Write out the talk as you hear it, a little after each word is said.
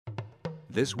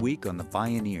This week on The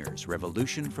Bioneers,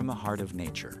 Revolution from the Heart of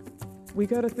Nature. We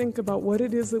got to think about what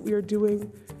it is that we are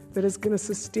doing that is going to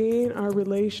sustain our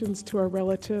relations to our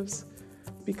relatives,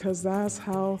 because that's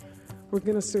how we're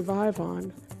going to survive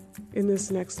on in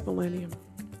this next millennium.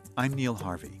 I'm Neil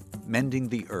Harvey. Mending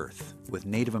the Earth with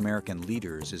Native American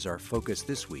leaders is our focus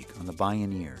this week on The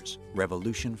Bioneers,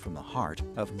 Revolution from the Heart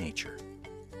of Nature.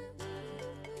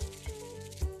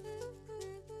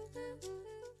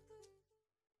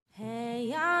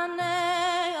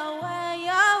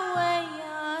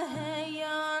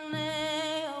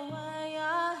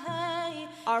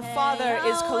 Our father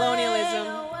is colonialism,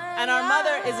 and our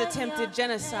mother is attempted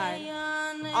genocide.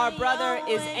 Our brother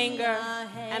is anger,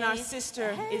 and our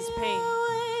sister is pain.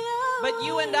 But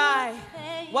you and I,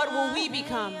 what will we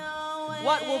become?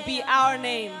 What will be our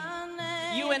name?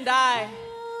 You and I,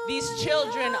 these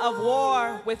children of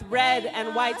war with red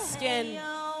and white skin,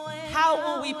 how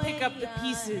will we pick up the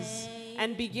pieces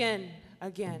and begin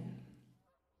again?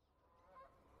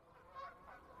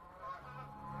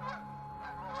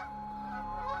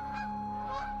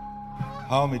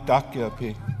 How me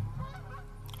dakia.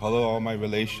 Hello, all my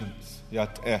relations.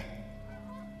 Yat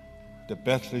the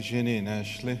Bethlejini in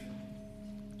Ashley,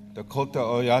 the Kota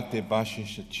Oyate Bashi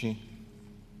Shachi,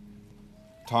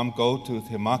 Tom Goldtooth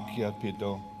Himakia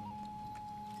Pido,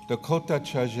 the Kota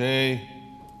Chaje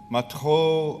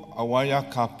Matro Awaya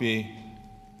Kapi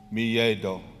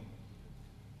Miyedo.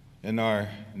 In our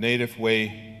native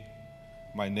way,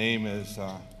 my name is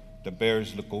The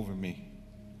Bears Look Over Me.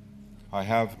 I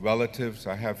have relatives,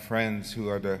 I have friends who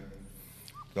are the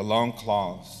long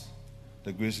claws,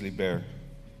 the grizzly bear.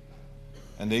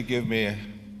 And they give me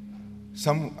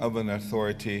some of an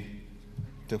authority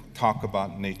to talk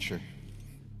about nature.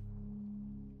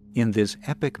 In this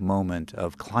epic moment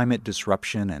of climate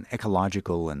disruption and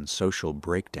ecological and social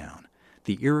breakdown,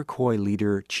 the Iroquois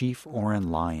leader Chief Oren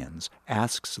Lyons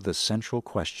asks the central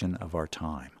question of our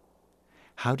time.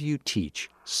 How do you teach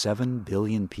 7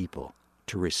 billion people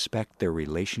to respect their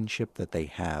relationship that they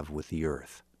have with the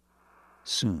earth?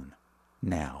 Soon,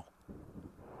 now.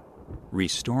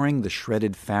 Restoring the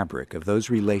shredded fabric of those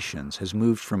relations has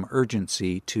moved from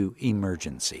urgency to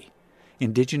emergency.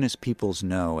 Indigenous peoples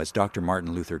know, as Dr.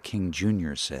 Martin Luther King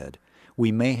Jr. said,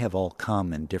 we may have all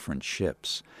come in different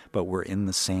ships, but we're in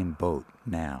the same boat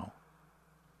now.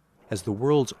 As the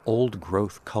world's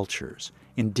old-growth cultures,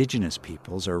 indigenous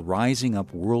peoples are rising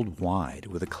up worldwide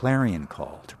with a clarion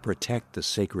call to protect the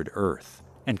sacred earth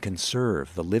and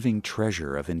conserve the living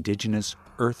treasure of indigenous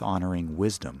earth-honoring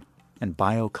wisdom and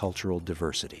biocultural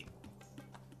diversity.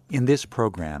 In this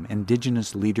program,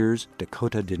 indigenous leaders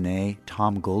Dakota Dene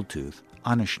Tom Goldtooth,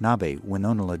 Anishinaabe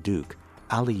Winona LaDuke,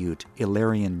 Aleut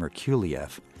Ilarion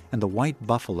Merkuliev, and the White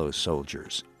Buffalo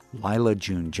Soldiers, Lila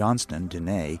June Johnston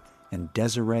Dene and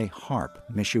Desiree Harp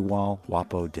Mishiwal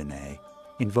Wapo Dene,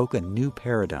 invoke a new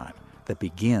paradigm that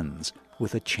begins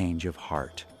with a change of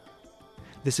heart.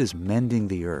 This is Mending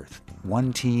the Earth,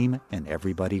 one team and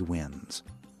everybody wins.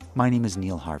 My name is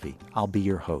Neil Harvey. I'll be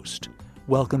your host.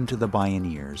 Welcome to The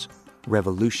Bioneers,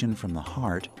 Revolution from the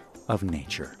Heart of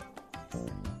Nature.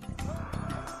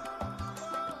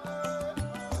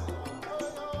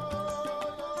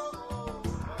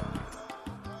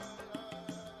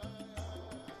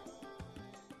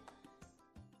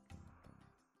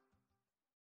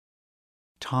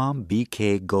 Tom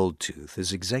B.K. Goldtooth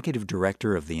is Executive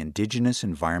Director of the Indigenous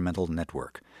Environmental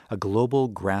Network, a global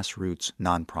grassroots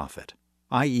nonprofit.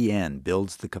 IEN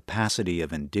builds the capacity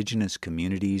of indigenous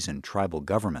communities and tribal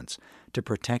governments to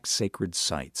protect sacred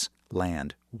sites,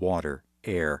 land, water,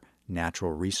 air,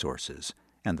 natural resources,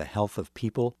 and the health of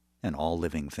people and all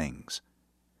living things.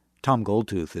 Tom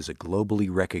Goldtooth is a globally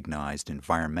recognized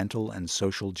environmental and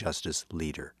social justice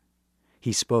leader.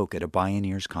 He spoke at a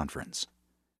Bioneers conference.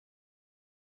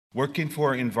 Working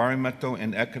for environmental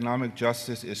and economic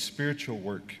justice is spiritual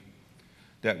work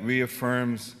that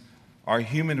reaffirms our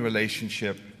human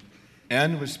relationship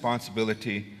and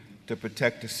responsibility to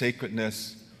protect the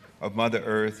sacredness of Mother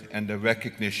Earth and the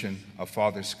recognition of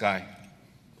Father Sky.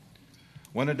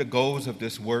 One of the goals of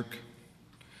this work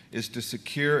is to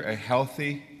secure a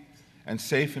healthy and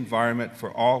safe environment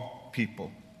for all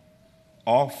people,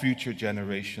 all future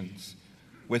generations,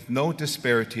 with no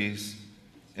disparities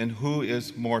in who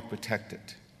is more protected.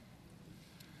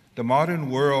 The modern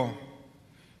world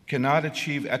cannot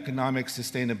achieve economic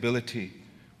sustainability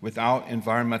without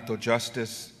environmental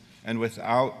justice and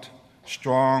without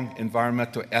strong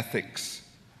environmental ethics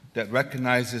that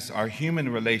recognizes our human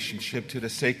relationship to the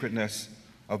sacredness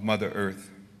of Mother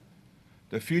Earth.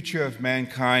 The future of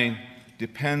mankind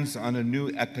depends on a new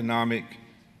economic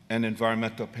and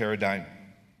environmental paradigm.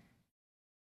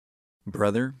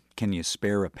 Brother, can you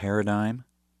spare a paradigm?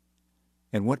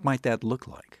 And what might that look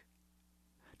like?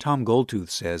 Tom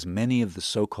Goldtooth says many of the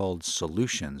so-called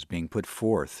solutions being put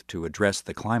forth to address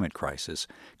the climate crisis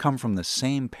come from the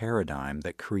same paradigm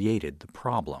that created the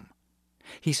problem.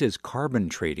 He says carbon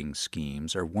trading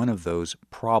schemes are one of those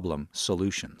problem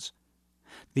solutions.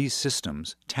 These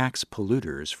systems tax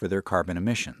polluters for their carbon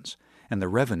emissions, and the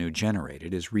revenue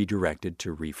generated is redirected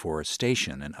to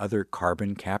reforestation and other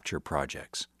carbon capture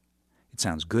projects. It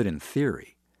sounds good in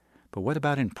theory, but what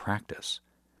about in practice?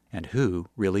 And who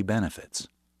really benefits?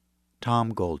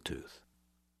 Tom Goldtooth.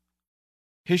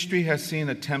 History has seen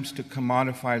attempts to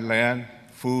commodify land,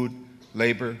 food,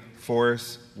 labor,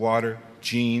 forests, water,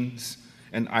 genes,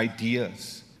 and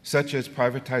ideas, such as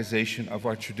privatization of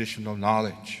our traditional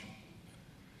knowledge.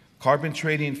 Carbon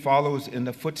trading follows in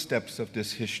the footsteps of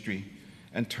this history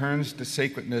and turns the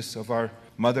sacredness of our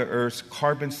Mother Earth's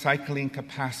carbon cycling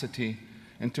capacity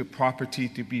into property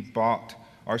to be bought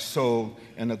or sold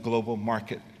in a global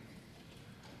market.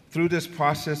 Through this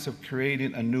process of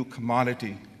creating a new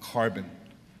commodity, carbon,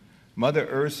 Mother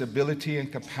Earth's ability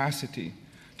and capacity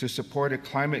to support a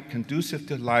climate conducive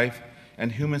to life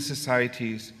and human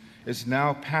societies is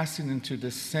now passing into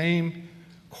the same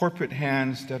corporate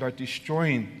hands that are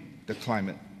destroying the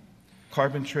climate.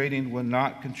 Carbon trading will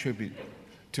not contribute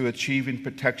to achieving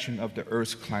protection of the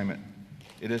Earth's climate.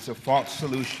 It is a false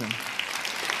solution.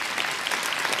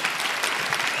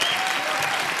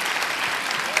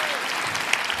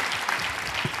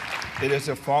 It is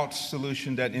a false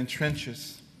solution that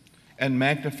entrenches and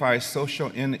magnifies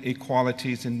social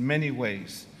inequalities in many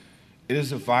ways. It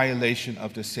is a violation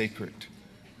of the sacred,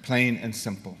 plain and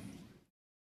simple.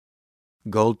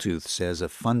 Goldtooth says a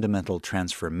fundamental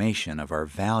transformation of our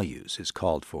values is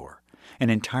called for, an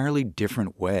entirely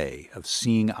different way of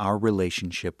seeing our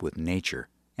relationship with nature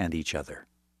and each other.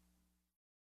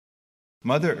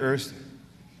 Mother Earth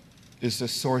is the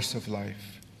source of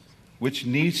life, which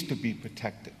needs to be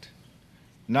protected,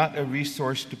 not a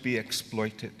resource to be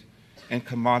exploited and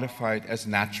commodified as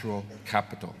natural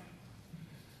capital.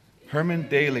 Herman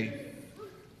Daly,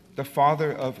 the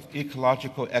father of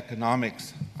ecological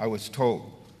economics, I was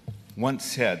told, once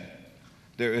said,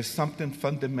 "There is something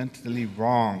fundamentally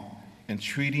wrong in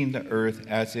treating the earth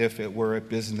as if it were a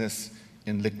business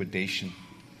in liquidation."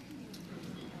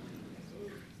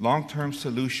 Long-term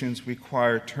solutions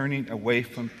require turning away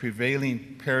from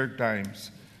prevailing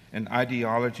paradigms and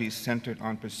ideologies centered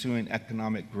on pursuing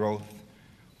economic growth,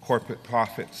 corporate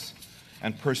profits,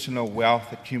 and personal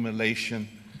wealth accumulation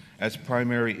as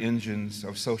primary engines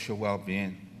of social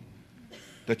well-being.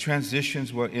 The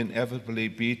transitions will inevitably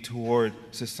be toward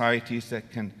societies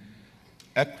that can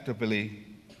equitably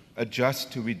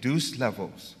adjust to reduced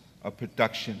levels of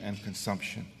production and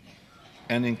consumption,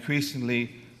 and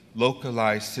increasingly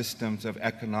localized systems of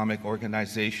economic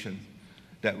organization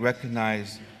that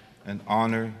recognize and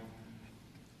honor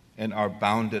and are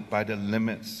bounded by the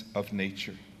limits of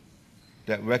nature,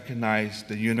 that recognize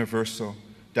the Universal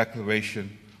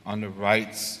Declaration on the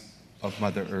Rights of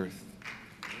Mother Earth.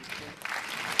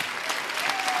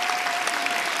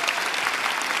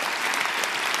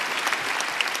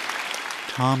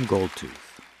 Tom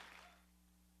Goldtooth.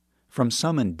 From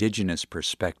some indigenous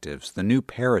perspectives, the new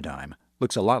paradigm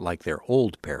looks a lot like their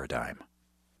old paradigm.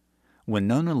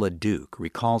 Winona LaDuke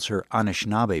recalls her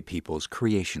Anishinaabe people's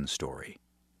creation story.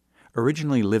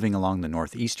 Originally living along the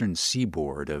northeastern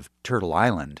seaboard of Turtle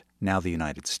Island, now the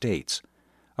United States,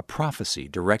 a prophecy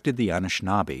directed the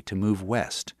Anishinaabe to move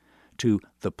west, to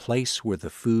the place where the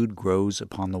food grows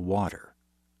upon the water.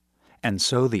 And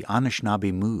so the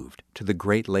Anishinaabe moved to the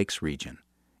Great Lakes region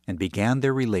and began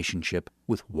their relationship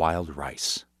with wild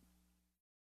rice.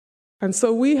 And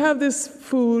so we have this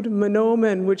food,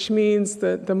 monomen, which means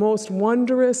the most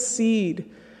wondrous seed,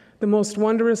 the most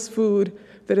wondrous food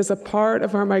that is a part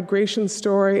of our migration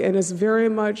story and is very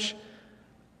much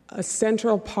a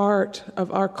central part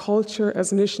of our culture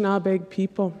as Anishinaabe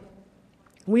people.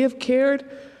 We have cared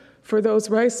for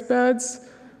those rice beds.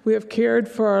 We have cared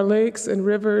for our lakes and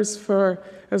rivers for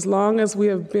as long as we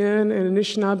have been in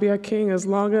Anishinaabe, as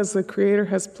long as the Creator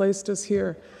has placed us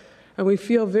here. And we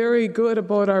feel very good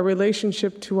about our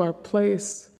relationship to our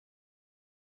place.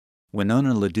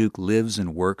 Winona LaDuke lives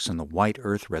and works on the White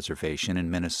Earth Reservation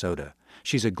in Minnesota.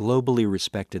 She's a globally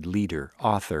respected leader,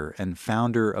 author, and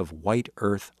founder of White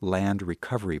Earth Land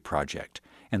Recovery Project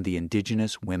and the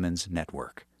Indigenous Women's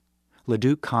Network.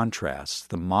 LaDuke contrasts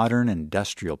the modern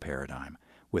industrial paradigm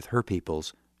with her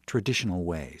people's traditional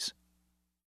ways.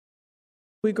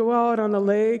 We go out on the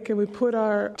lake and we put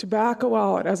our tobacco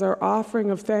out as our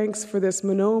offering of thanks for this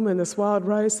monomen, this wild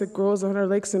rice that grows on our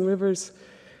lakes and rivers.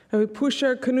 And we push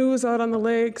our canoes out on the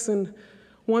lakes, and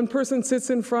one person sits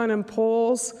in front and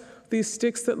pulls these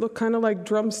sticks that look kind of like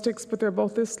drumsticks, but they're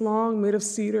about this long, made of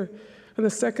cedar. And the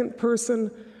second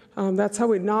person, that's how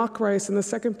we knock rice, and the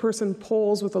second person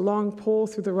pulls with a long pole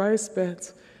through the rice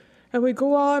beds. And we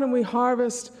go out and we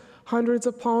harvest hundreds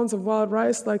of pounds of wild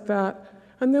rice like that.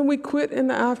 And then we quit in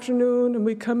the afternoon, and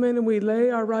we come in and we lay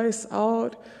our rice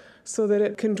out so that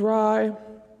it can dry.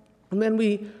 And then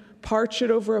we parch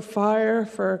it over a fire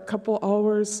for a couple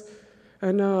hours,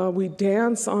 and we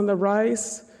dance on the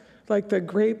rice, like the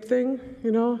grape thing,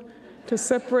 to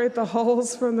separate the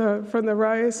hulls from the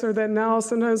rice. Or then now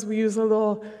sometimes we use a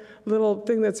little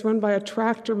thing that's run by a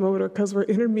tractor motor because we're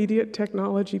intermediate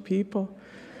technology people.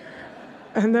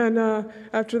 And then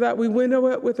after that, we winnow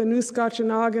it with a new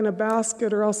Scotchenog in a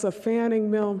basket or else a fanning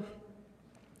mill.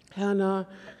 And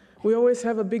we always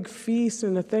have a big feast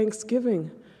and a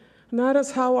Thanksgiving. And that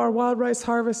is how our wild rice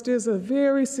harvest is a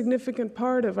very significant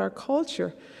part of our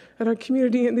culture and our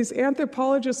community. And these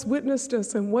anthropologists witnessed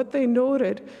us, and what they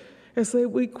noted is that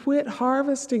we quit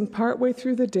harvesting partway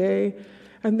through the day,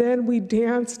 and then we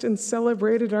danced and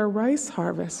celebrated our rice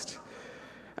harvest.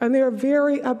 And they were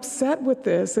very upset with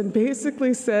this and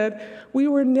basically said we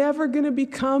were never going to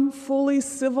become fully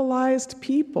civilized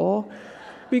people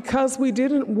because we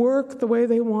didn't work the way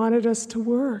they wanted us to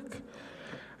work.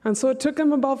 And so it took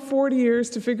them about 40 years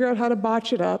to figure out how to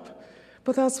botch it up,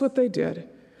 but that's what they did.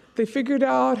 They figured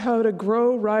out how to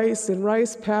grow rice in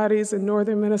rice paddies in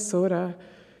northern Minnesota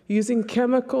using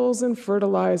chemicals and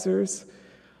fertilizers,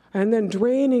 and then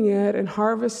draining it and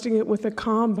harvesting it with a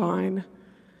combine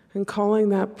and calling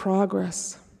that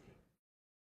progress.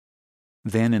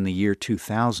 Then in the year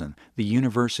 2000, the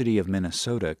University of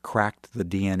Minnesota cracked the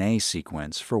DNA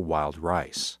sequence for wild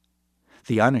rice.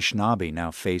 The Anishinaabe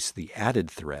now face the added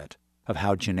threat of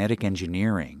how genetic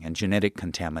engineering and genetic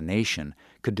contamination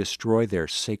could destroy their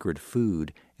sacred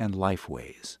food and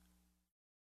lifeways.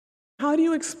 How do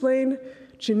you explain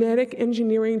genetic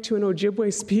engineering to an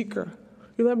Ojibwe speaker?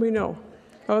 You let me know.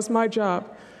 That was my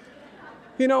job.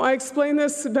 I explain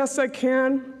this the best I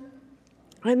can,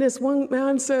 and this one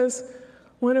man says,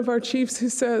 one of our chiefs, who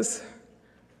says,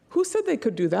 "Who said they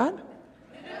could do that?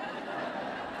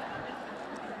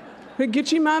 Did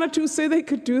Gitche Manitou say they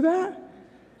could do that?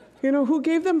 Who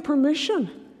gave them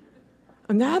permission?"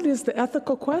 And that is the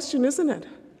ethical question, isn't it?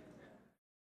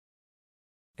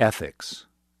 Ethics.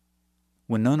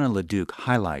 Winona LaDuke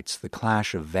highlights the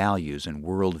clash of values and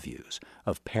worldviews,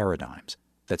 of paradigms,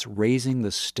 that's raising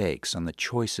the stakes on the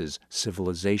choices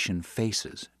civilization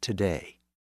faces today.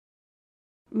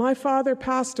 My father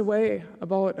passed away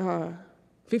about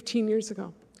 15 years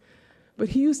ago. But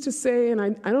he used to say, and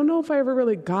I don't know if I ever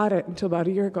really got it until about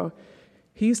a year ago,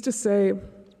 he used to say,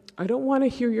 "I don't want to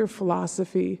hear your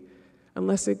philosophy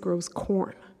unless it grows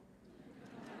corn."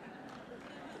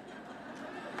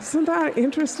 Isn't that an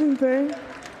interesting thing?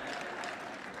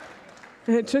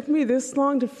 And it took me this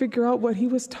long to figure out what he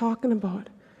was talking about.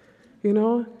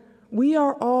 We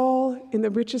are all in the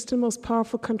richest and most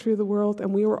powerful country of the world,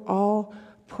 and we were all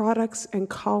products and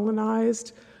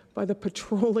colonized by the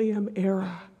petroleum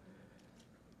era.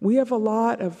 We have a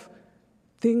lot of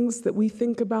things that we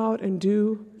think about and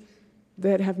do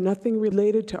that have nothing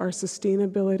related to our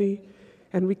sustainability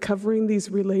and recovering these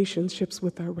relationships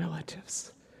with our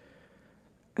relatives.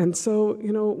 And so,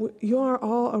 you are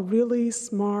all a really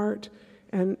smart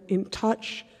and in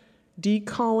touch,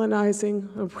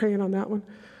 decolonizing, I'm praying on that one,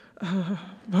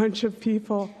 bunch of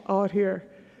people out here.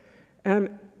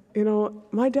 And,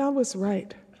 my dad was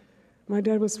right.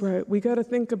 We got to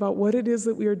think about what it is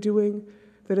that we are doing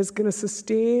that is going to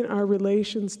sustain our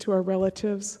relations to our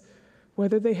relatives,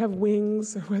 whether they have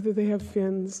wings or whether they have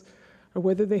fins or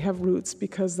whether they have roots,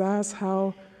 because that's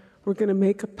how we're going to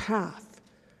make a path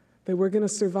that we're going to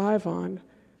survive on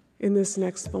in this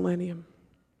next millennium.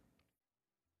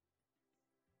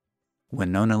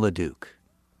 Winona LaDuke.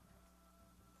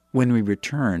 When we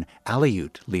return,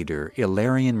 Aleut leader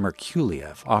Ilarion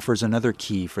Merkuliev offers another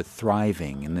key for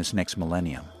thriving in this next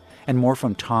millennium, and more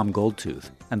from Tom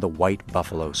Goldtooth and the White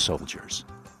Buffalo Soldiers.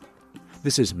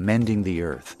 This is Mending the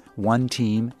Earth, one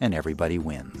team and everybody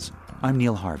wins. I'm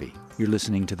Neil Harvey. You're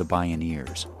listening to The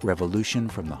Bioneers, Revolution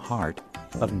from the Heart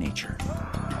of Nature.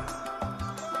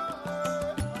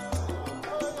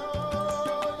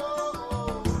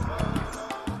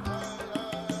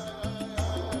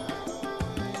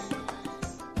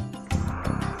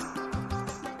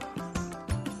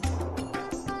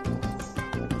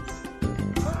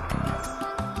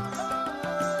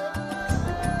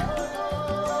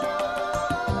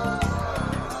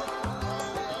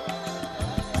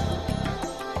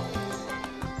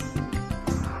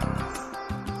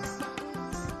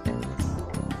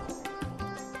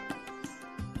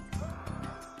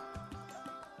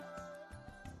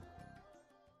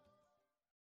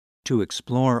 To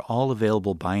explore all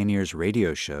available Bioneers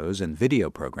radio shows and video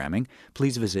programming,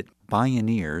 please visit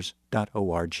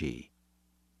bioneers.org.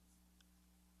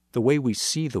 The way we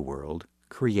see the world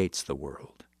creates the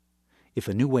world. If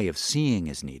a new way of seeing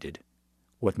is needed,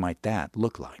 what might that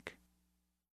look like?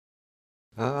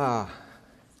 Kelam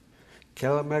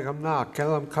megamna,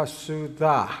 kelam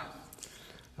kasuda.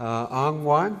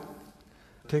 Angwan,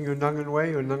 tingu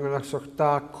nanganwe,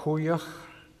 unanganasokta kuyach,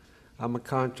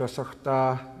 amakan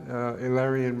chasokta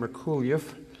Ilarian Merkuliev,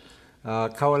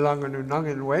 kawalangan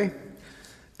unanganwe.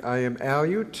 I am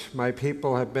Aleut. My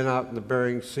people have been out in the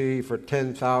Bering Sea for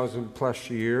 10,000 plus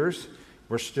years.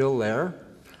 We're still there,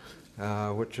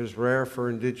 which is rare for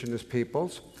indigenous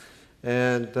peoples.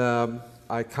 And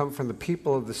I come from the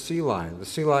people of the sea lion. The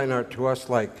sea lion are to us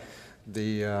like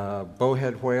the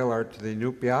bowhead whale are to the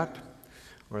Inupiat,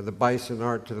 or the bison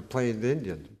are to the Plains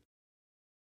Indian.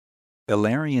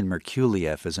 Ilarian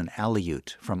Merkuliev is an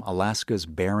Aleut from Alaska's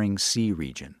Bering Sea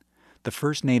region, the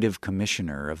first native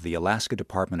commissioner of the Alaska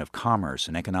Department of Commerce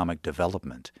and Economic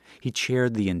Development. He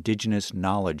chaired the Indigenous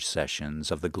Knowledge Sessions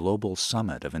of the Global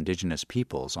Summit of Indigenous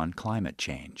Peoples on Climate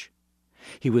Change.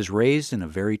 He was raised in a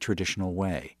very traditional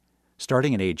way.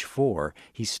 Starting at age 4,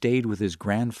 he stayed with his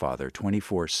grandfather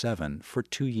 24/7 for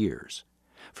 2 years.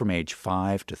 From age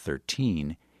 5 to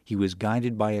 13, he was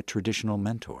guided by a traditional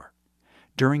mentor.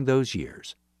 During those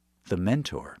years, the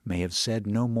mentor may have said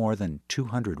no more than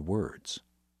 200 words.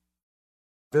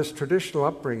 This traditional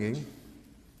upbringing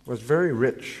was very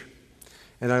rich,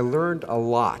 and I learned a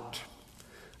lot.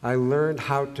 I learned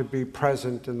how to be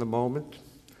present in the moment,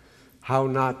 how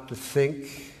not to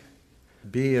think,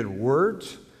 be in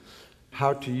words,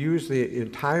 how to use the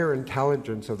entire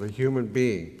intelligence of the human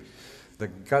being, the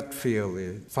gut feel,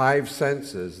 the 5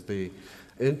 senses, the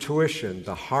intuition,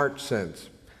 the heart sense,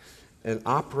 and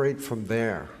operate from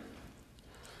there.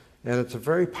 And it's a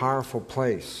very powerful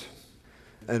place.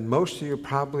 And most of you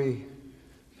probably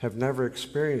have never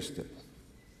experienced it.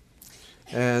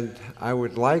 And I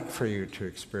would like for you to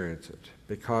experience it,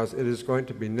 because it is going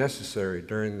to be necessary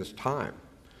during this time.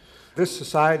 This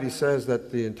society says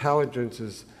that the intelligence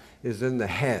is in the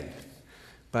head,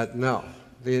 but no.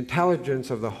 The intelligence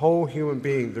of the whole human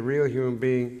being, the real human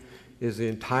being, is the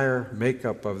entire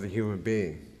makeup of the human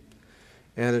being.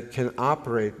 And it can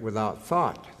operate without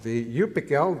thought. The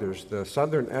Yupik elders, the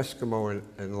southern Eskimo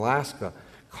in Alaska,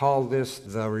 call this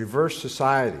the reverse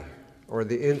society, or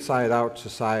the inside-out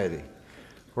society,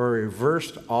 where we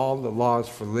reversed all the laws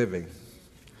for living.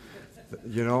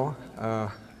 You know,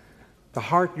 the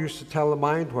heart used to tell the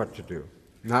mind what to do.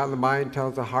 Now the mind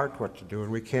tells the heart what to do,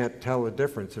 and we can't tell the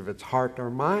difference if it's heart or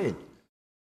mind.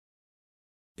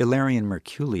 Ilarian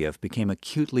Merkuliev became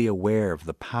acutely aware of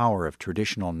the power of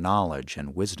traditional knowledge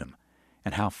and wisdom,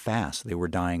 and how fast they were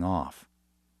dying off.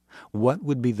 What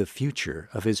would be the future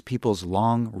of his people's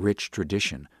long, rich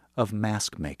tradition of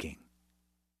mask making?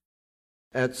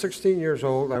 At 16 years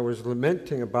old, I was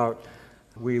lamenting about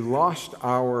we lost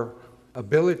our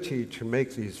ability to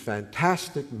make these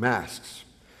fantastic masks.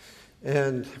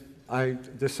 And I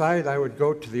decided I would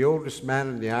go to the oldest man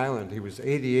on the island. He was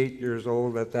 88 years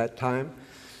old at that time,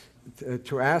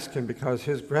 to ask him, because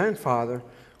his grandfather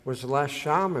was the last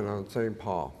shaman on St.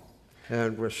 Paul,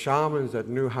 and were shamans that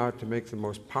knew how to make the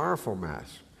most powerful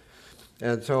masks.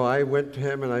 And so I went to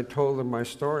him and I told him my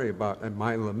story about and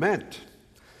my lament.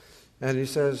 And he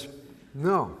says,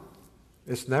 no,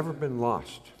 it's never been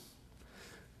lost.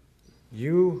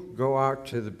 You go out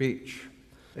to the beach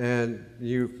and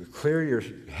you clear your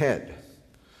head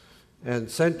and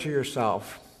center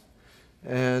yourself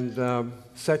and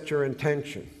set your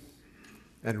intention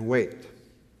and wait.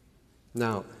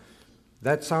 Now,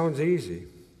 that sounds easy,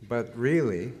 but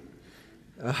really,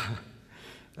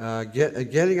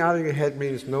 getting out of your head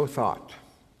means no thought.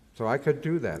 So I could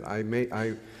do that.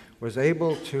 I was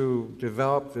able to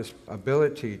develop this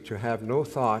ability to have no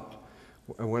thought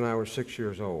when I was 6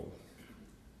 years old.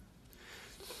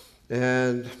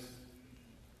 And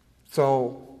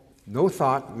so, no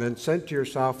thought, and then center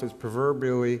yourself is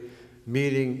proverbially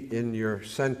meeting in your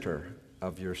center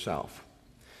of yourself.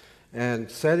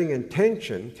 And setting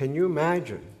intention, can you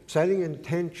imagine setting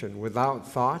intention without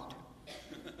thought?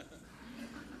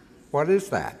 What is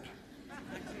that?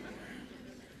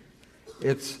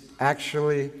 It's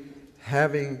actually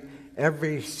having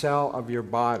every cell of your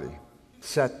body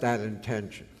set that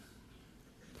intention.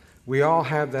 We all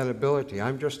have that ability.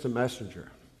 I'm just a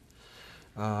messenger.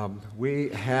 We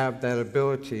have that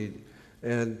ability,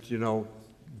 and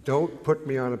don't put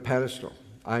me on a pedestal.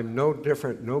 I'm no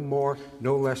different, no more,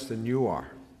 no less than you are.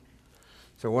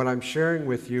 So what I'm sharing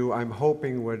with you, I'm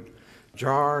hoping would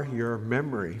jar your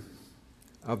memory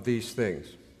of these things.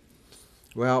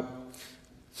 Well,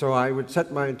 so I would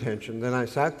set my intention, then I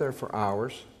sat there for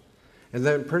hours, and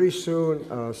then pretty soon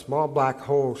a small black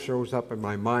hole shows up in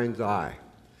my mind's eye.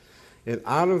 And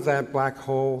out of that black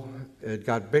hole, it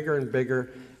got bigger and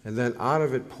bigger, and then out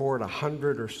of it poured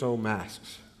 100 or so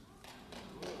masks.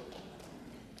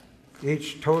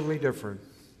 Each totally different.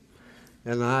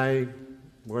 And I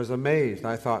was amazed.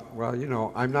 I thought, well, you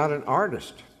know, I'm not an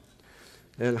artist.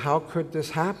 And how could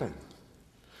this happen?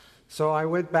 So I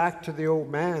went back to the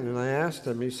old man and I asked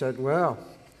him, he said, well,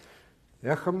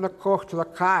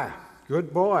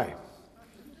 good boy.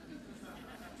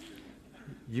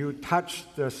 You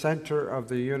touched the center of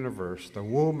the universe, the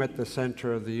womb at the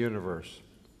center of the universe.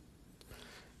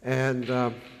 And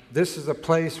this is a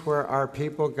place where our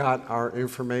people got our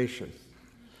information,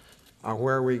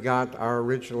 where we got our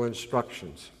original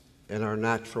instructions and our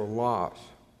natural laws.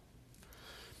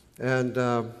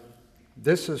 And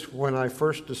this is when I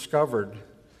first discovered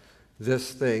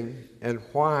this thing and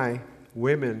why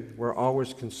women were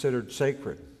always considered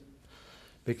sacred.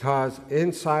 Because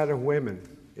inside of women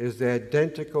is the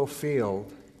identical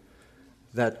field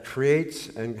that creates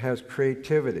and has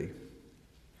creativity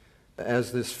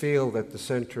as this field at the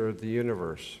center of the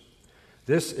universe.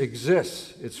 This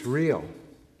exists, it's real.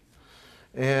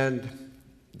 And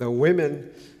the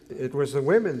women, it was the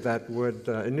women that would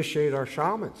initiate our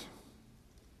shamans.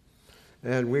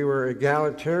 And we were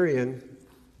egalitarian,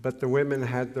 but the women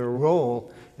had their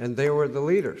role and they were the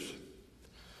leaders.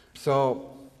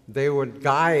 So they would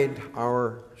guide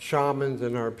our shamans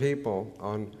and our people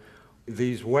on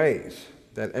these ways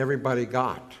that everybody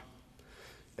got.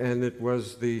 And it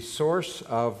was the source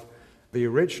of the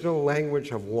original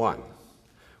language of one,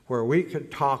 where we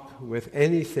could talk with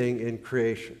anything in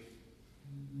creation.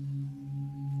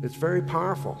 It's very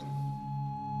powerful.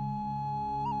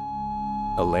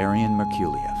 Ilarion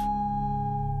Merkuliev.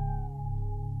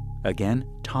 Again,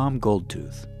 Tom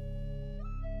Goldtooth.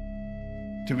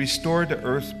 To restore the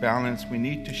Earth's balance, we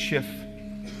need to shift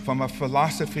from a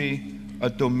philosophy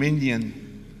of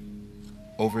dominion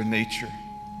over nature,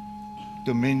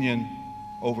 dominion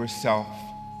over self,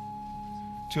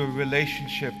 to a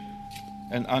relationship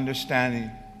and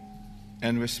understanding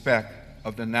and respect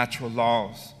of the natural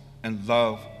laws and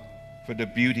love for the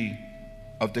beauty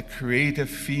of the creative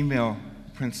female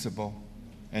principle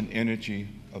and energy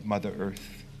of Mother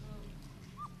Earth.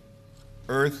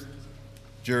 Earth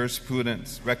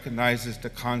jurisprudence recognizes the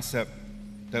concept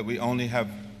that we only have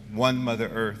one Mother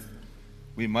Earth.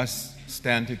 We must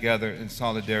stand together in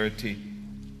solidarity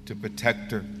to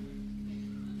protect her.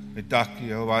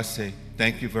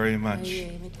 Thank you very much.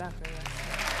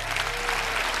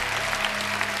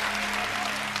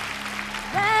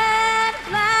 Red,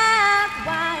 black,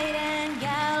 white, and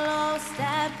yellow,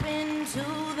 step into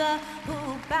the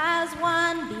hoop as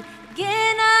one.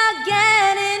 Begin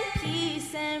again in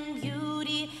peace and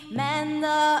beauty. Mend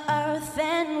the earth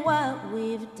and what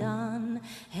we've done.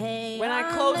 Hey, when I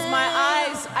close my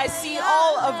eyes, I see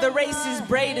all of the races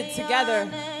braided together,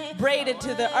 braided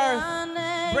to the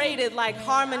earth, braided like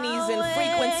harmonies and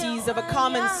frequencies of a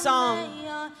common song.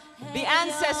 The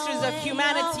ancestors of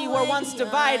humanity were once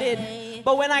divided,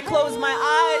 but when I close my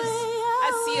eyes,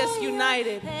 I see us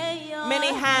united.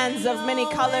 Many hands of many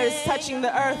colors touching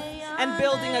the earth and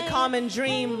building a common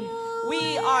dream.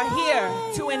 We are here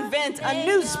to invent a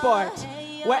new sport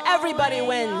where everybody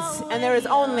wins and there is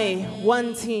only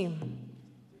one team.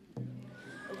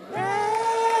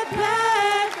 Red,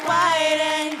 black, white,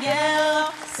 and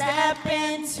yellow, step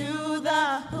into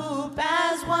the hoop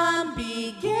as one.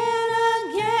 Begin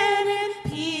again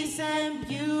in peace and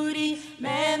beauty.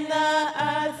 Mend the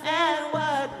earth and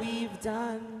what we've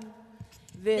done.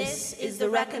 This is the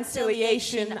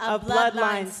reconciliation of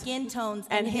bloodlines, skin tones,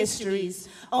 and histories.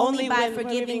 Only by when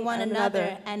forgiving one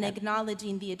another and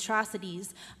acknowledging the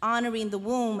atrocities, honoring the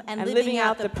womb, and living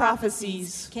out the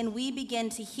prophecies can we begin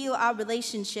to heal our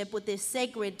relationship with this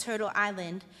sacred Turtle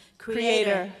Island.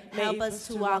 Creator, help us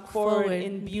to walk forward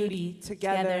in beauty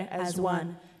together as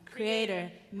one.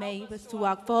 Creator, make us to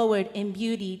walk forward in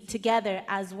beauty together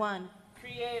as one.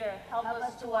 Creator, help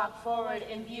us to walk forward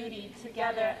in beauty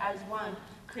together as one.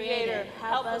 Creator,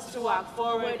 help us to walk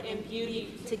forward in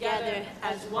beauty together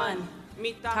as one.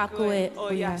 Takue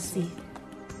Oyasi.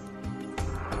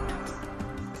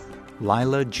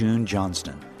 Lila June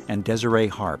Johnston and Desiree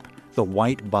Harp, the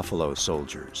White Buffalo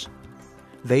Soldiers.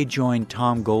 They joined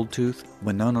Tom Goldtooth,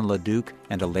 Winona LaDuke,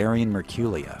 and Ilarion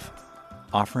Merkuliev,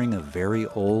 offering a very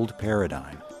old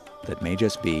paradigm that may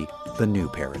just be the new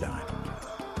paradigm.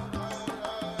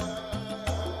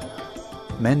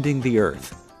 Mending the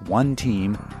Earth, one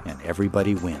team, and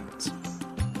everybody wins.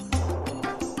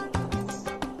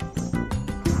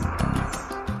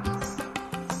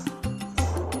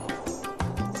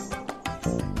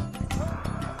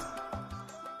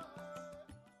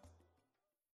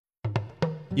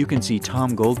 You can see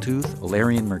Tom Goldtooth,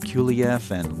 Ilarion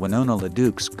Merkuliev, and Winona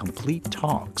LaDuke's complete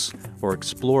talks, or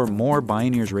explore more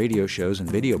Bioneers radio shows and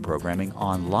video programming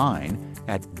online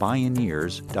at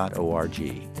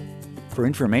bioneers.org. For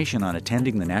information on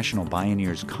attending the National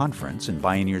Bioneers Conference and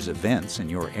Bioneers events in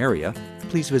your area,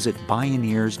 please visit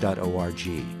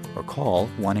bioneers.org or call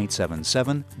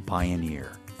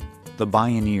 1-877-BIONEER. The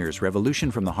Bioneers Revolution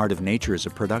from the Heart of Nature is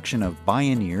a production of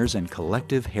Bioneers and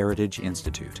Collective Heritage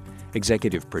Institute.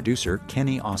 Executive producer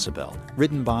Kenny Ausubel.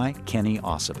 Written by Kenny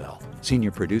Ausubel.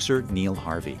 Senior producer Neil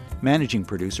Harvey. Managing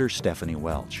producer Stephanie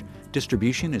Welch.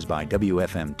 Distribution is by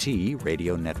WFMT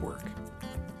Radio Network.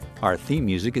 Our theme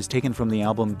music is taken from the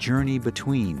album Journey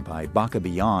Between by Baka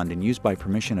Beyond and used by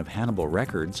permission of Hannibal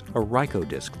Records, a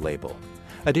Rykodisc label.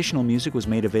 Additional music was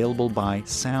made available by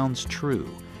Sounds True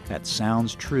at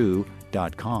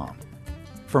soundstrue.com.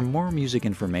 For more music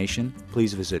information,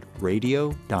 please visit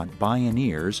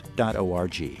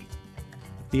radio.bioneers.org.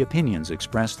 The opinions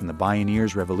expressed in the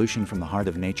Bioneers Revolution from the Heart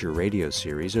of Nature radio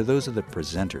series are those of the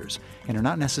presenters and are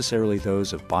not necessarily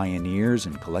those of Bioneers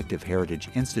and Collective Heritage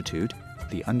Institute,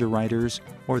 the underwriters,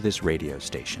 or this radio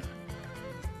station.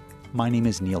 My name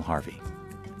is Neil Harvey.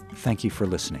 Thank you for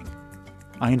listening.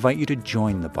 I invite you to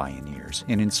join the Bioneers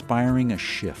in inspiring a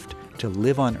shift to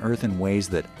live on Earth in ways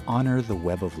that honor the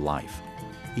web of life,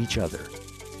 each other,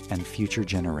 and future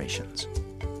generations.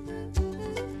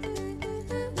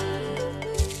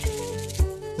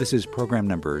 This is program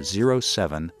number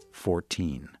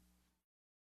 0714.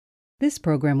 This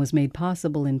program was made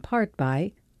possible in part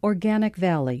by Organic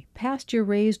Valley,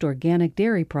 pasture-raised organic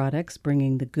dairy products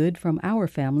bringing the good from our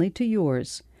family to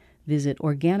yours. Visit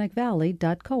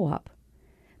organicvalley.coop.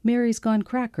 Mary's Gone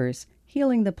Crackers,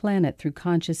 healing the planet through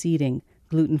conscious eating,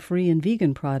 gluten-free and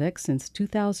vegan products since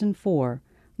 2004.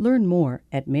 Learn more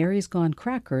at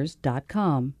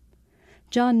marysgonecrackers.com.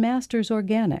 John Masters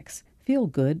Organics, feel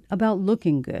good about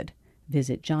looking good.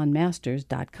 Visit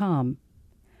johnmasters.com.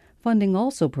 Funding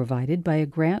also provided by a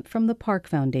grant from the Park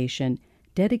Foundation,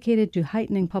 dedicated to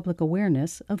heightening public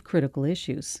awareness of critical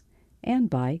issues, and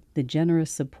by the generous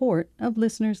support of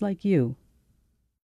listeners like you.